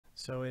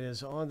So it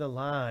is on the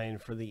line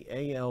for the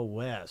AL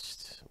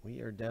West.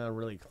 We are down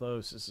really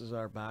close. This is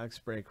our box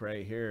break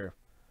right here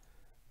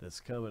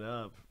that's coming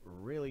up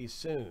really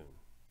soon.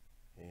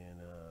 And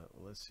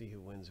let's see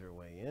who wins their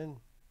way in.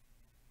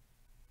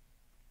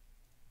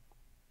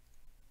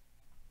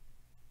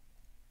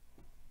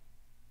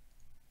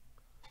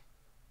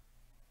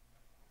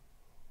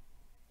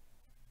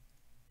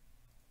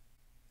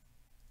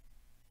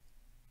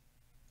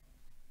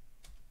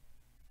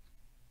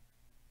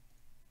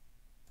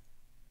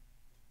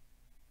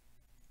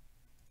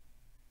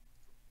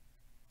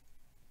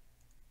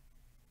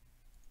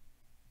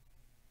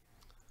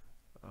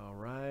 All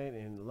right,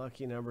 and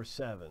lucky number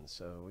 7.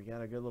 So we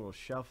got a good little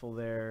shuffle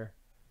there.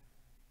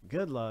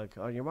 Good luck.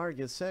 On your mark,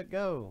 get set,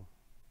 go.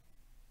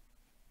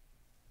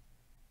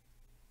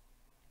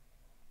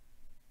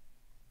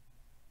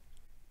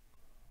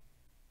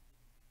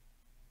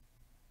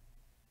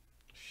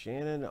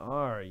 Shannon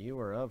R., you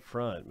are up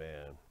front,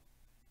 man.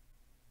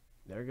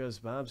 There goes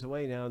Bombs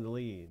Away now in the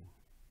lead.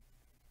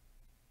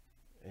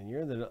 And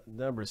you're in the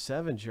number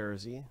 7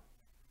 jersey.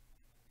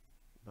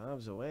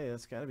 Bombs Away,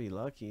 that's got to be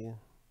lucky.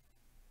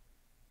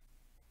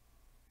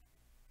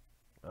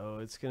 Oh,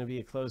 it's going to be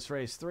a close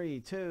race. 3,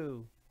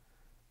 2,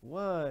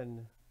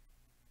 1.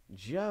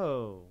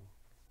 Joe.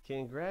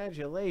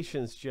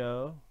 Congratulations,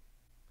 Joe.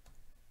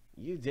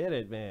 You did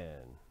it,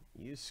 man.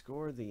 You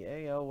scored the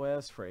AL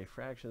West for a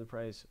fraction of the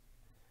price.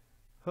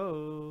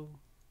 Ho.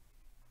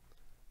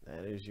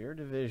 That is your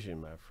division,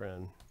 my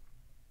friend.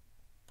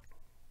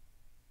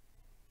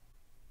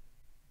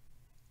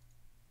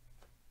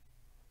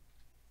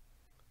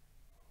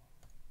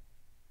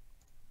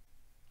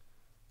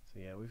 So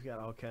yeah, we've got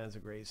all kinds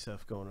of great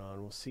stuff going on.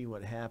 We'll see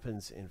what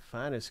happens in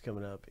Finest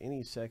coming up.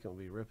 Any second,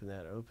 we'll be ripping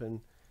that open.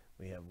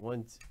 We have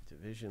one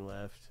division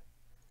left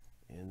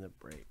in the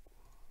break.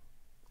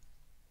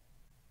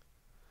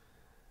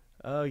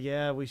 Oh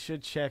yeah, we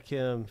should check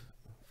him,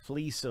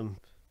 fleece him,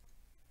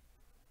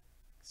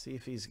 see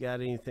if he's got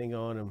anything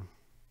on him.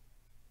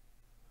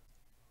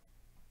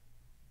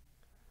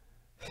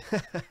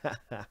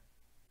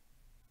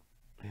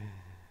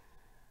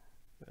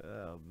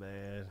 Oh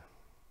man.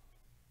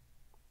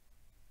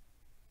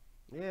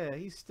 Yeah,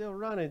 he's still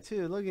running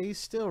too. Look, he's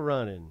still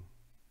running.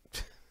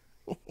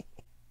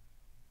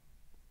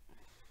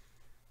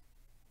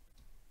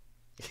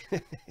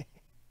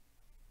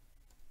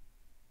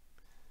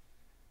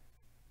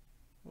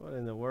 What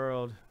in the world?